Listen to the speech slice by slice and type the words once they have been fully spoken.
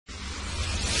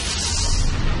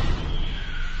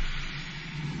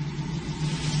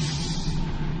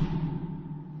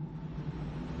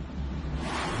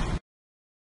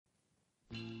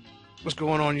What's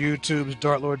going on YouTube? It's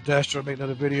Dark Lord Destro making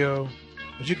another video.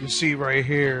 As you can see right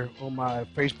here on my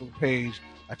Facebook page,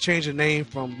 I changed the name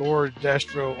from Lord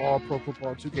Destro All Pro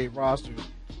Football 2K Rosters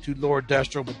to Lord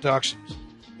Destro Productions.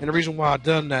 And the reason why I've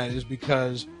done that is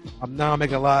because I'm now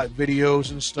making a lot of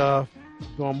videos and stuff,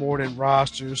 doing more than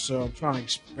rosters, so I'm trying to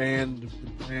expand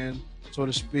the brand, so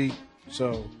to speak.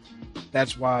 So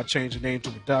that's why I changed the name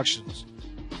to Productions.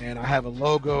 And I have a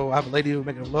logo. I have a lady who's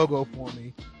making a logo for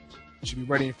me. Should be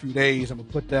ready in a few days. I'm going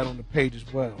to put that on the page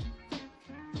as well.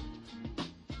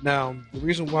 Now, the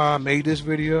reason why I made this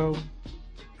video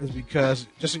is because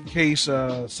just in case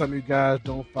some of you guys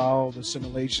don't follow the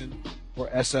simulation for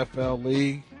SFL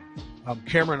League,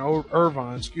 Cameron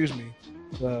Irvine,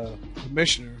 the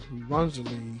commissioner who runs the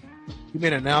league, he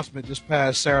made an announcement this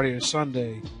past Saturday or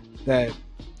Sunday that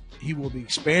he will be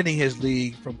expanding his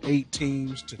league from 8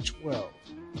 teams to 12.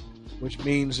 Which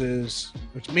means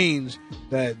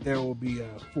that there will be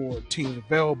 4 teams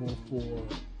available for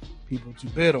people to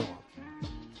bid on.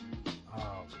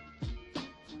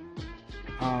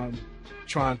 I'm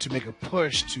trying to make a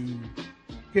push to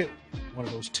get one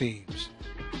of those teams.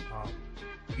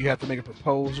 You have to make a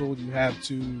proposal. You have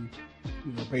to,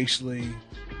 basically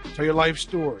tell your life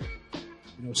story.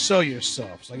 Sell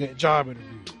yourself. It's like a job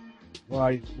interview.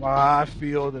 Why I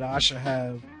feel that I should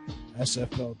have an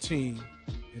SFL team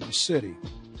in the city.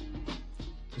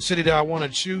 The city that I want to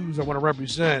choose, I want to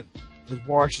represent, is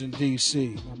Washington,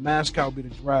 D.C. My mascot will be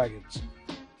the Dragons.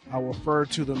 I will refer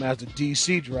to them as the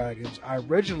D.C. Dragons. I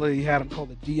originally had them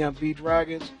called the DMV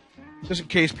Dragons, just in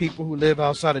case people who live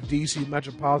outside of D.C.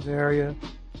 metropolitan area.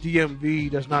 DMV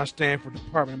does not stand for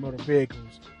Department of Motor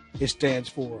Vehicles. It stands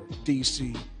for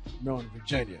D.C., Maryland,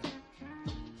 Virginia.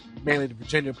 Mainly the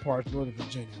Virginia parts, Northern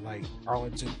Virginia, like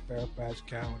Arlington, Fairfax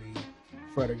County,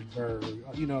 Fredericksburg.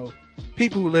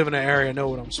 People who live in the area know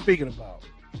what I'm speaking about.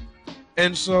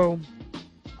 And so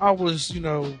I was,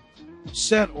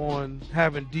 set on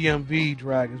having DMV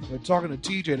Dragons, but talking to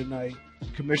TJ tonight,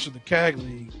 the commissioner of the CAG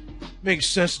League, makes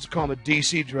sense to call them the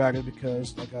DC Dragons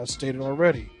because, like I stated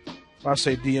already, if I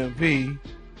say DMV,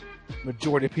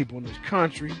 majority of people in this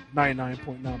country,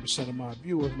 99.9% of my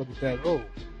viewers look at that,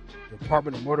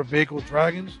 Department of Motor Vehicle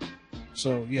Dragons.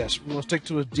 So yes, we're going to stick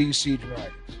to his DC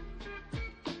Dragons.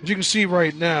 As you can see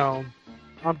right now,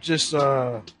 I'm just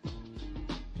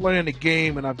playing the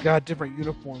game, and I've got different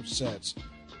uniform sets.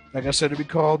 Like I said, it'll be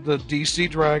called the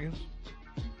DC Dragons.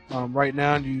 Right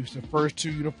now, the first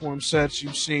 2 uniform sets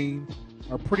you've seen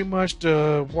are pretty much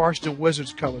the Washington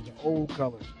Wizards colors, the old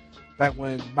colors, back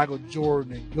when Michael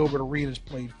Jordan and Gilbert Arenas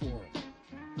played for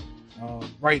them.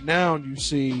 Right now, you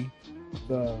see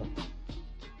the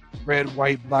red,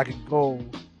 white, black, and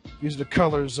gold. These are the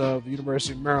colors of the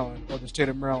University of Maryland, or the state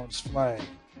of Maryland's flag.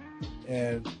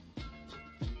 And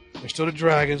they're still the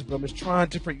Dragons, but I'm just trying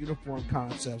different uniform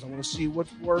concepts. I want to see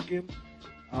what's working.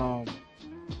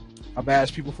 I've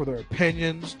asked people for their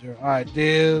opinions, their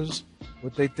ideas,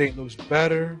 what they think looks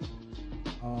better.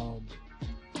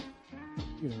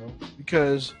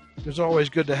 Because it's always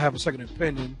good to have a second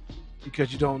opinion,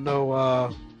 because you don't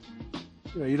know,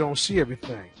 you don't see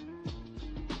everything.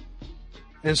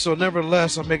 And so,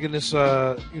 nevertheless, I'm making this,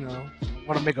 I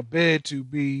want to make a bid to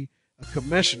be a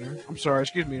commissioner.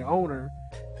 An owner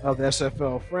of the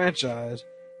SFL franchise.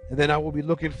 And then I will be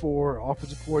looking for an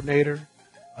offensive coordinator,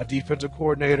 a defensive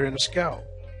coordinator, and a scout.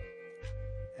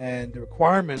 And the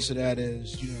requirements of that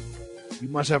is, you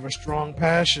must have a strong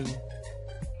passion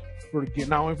for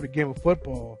not only for the game of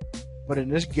football, but in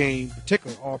this game, in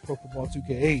particular, All Pro Football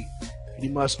 2K8. And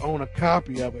you must own a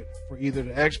copy of it for either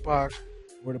the Xbox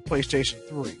or the PlayStation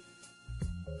 3.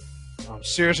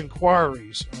 Serious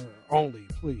inquiries only,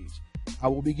 please. I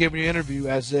will be giving you an interview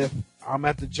as if I'm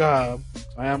at the job.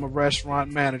 I am a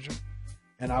restaurant manager,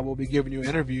 and I will be giving you an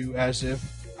interview as if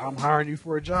I'm hiring you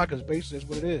for a job, because basically that's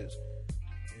what it is.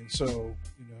 And so,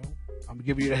 I'm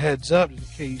giving you the heads up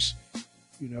just in case,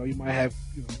 you might have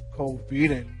cold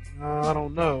feet, and I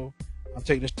don't know. I'm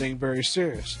taking this thing very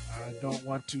serious. I don't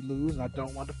want to lose, and I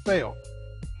don't want to fail.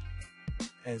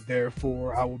 And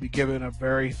therefore, I will be giving a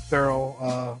very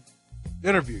thorough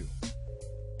interview.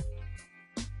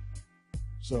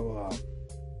 So,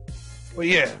 but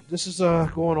yeah, this is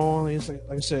going on. It's like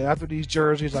I said, after these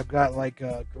jerseys, I've got like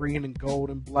green and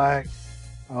gold and black,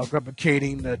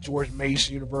 replicating the George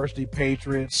Mason University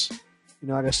Patriots.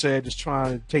 Like I said, just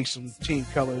trying to take some team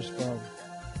colors from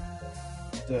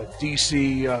the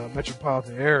DC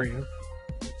metropolitan area.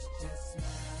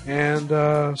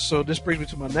 And so this brings me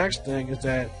to my next thing, is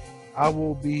that I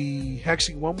will be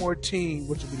hexing one more team,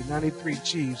 which will be the 93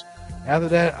 Chiefs. After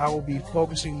that, I will be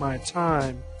focusing my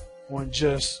time on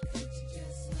just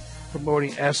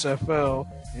promoting SFL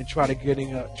and try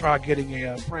getting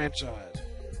a franchise.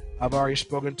 I've already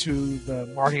spoken to the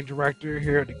marketing director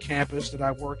here at the campus that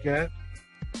I work at,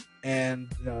 and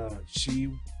she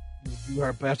will do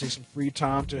her best to take some free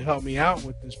time to help me out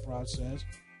with this process,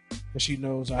 because she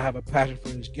knows I have a passion for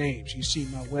this game. She's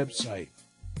seen my website.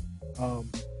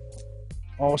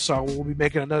 Also, we'll be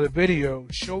making another video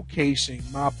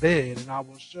showcasing my bid, and I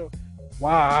will show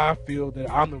why I feel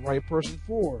that I'm the right person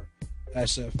for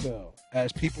SFL.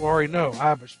 As people already know, I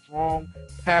have a strong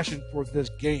passion for this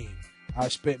game. I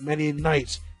spent many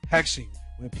nights hexing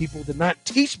when people did not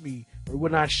teach me or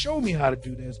would not show me how to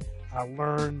do this. I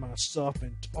learned myself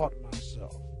and taught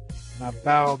myself, and I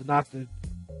vowed not to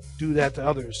do that to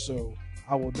others. So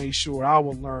I will make sure I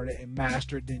will learn it and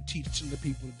master it, then teach some of the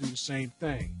people to do the same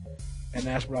thing. And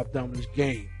that's what I've done with this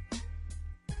game.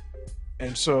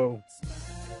 And so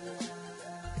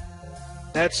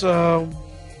that's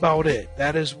about it.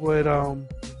 That is what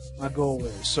my goal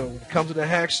is. So when it comes to the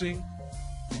hexing,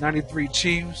 93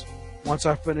 Chiefs, once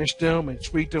I finish them and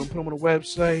tweak them and put them on the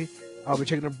website, I'll be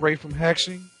taking a break from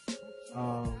hexing.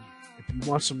 If you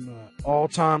want some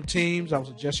all-time teams, I would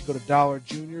suggest you go to Dollar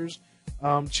Jr.'s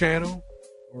channel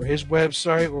or his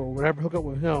website or whatever. Hook up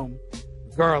with him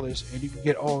regardless, and you can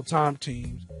get all-time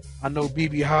teams. I know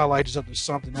BB Highlights is up to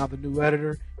something now, the new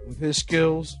editor. With his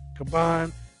skills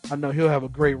combined, I know he'll have a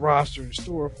great roster in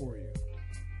store for you.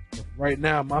 But right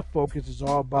now, my focus is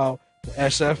all about the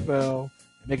SFL,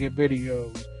 making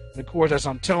videos. And of course, as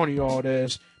I'm telling you all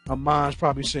this, my mind's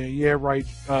probably saying, yeah, right,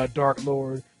 Dark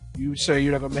Lord, you say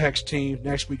you're not going to hex teams.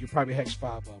 Next week, you'll probably hex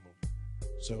 5 of them.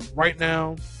 So right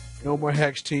now, no more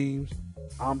hex teams.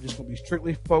 I'm just going to be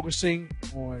strictly focusing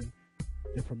on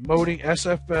promoting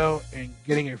SFL and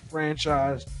getting a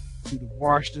franchise to the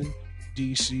Washington,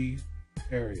 D.C.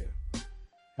 area.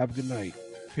 Have a good night.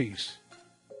 Peace.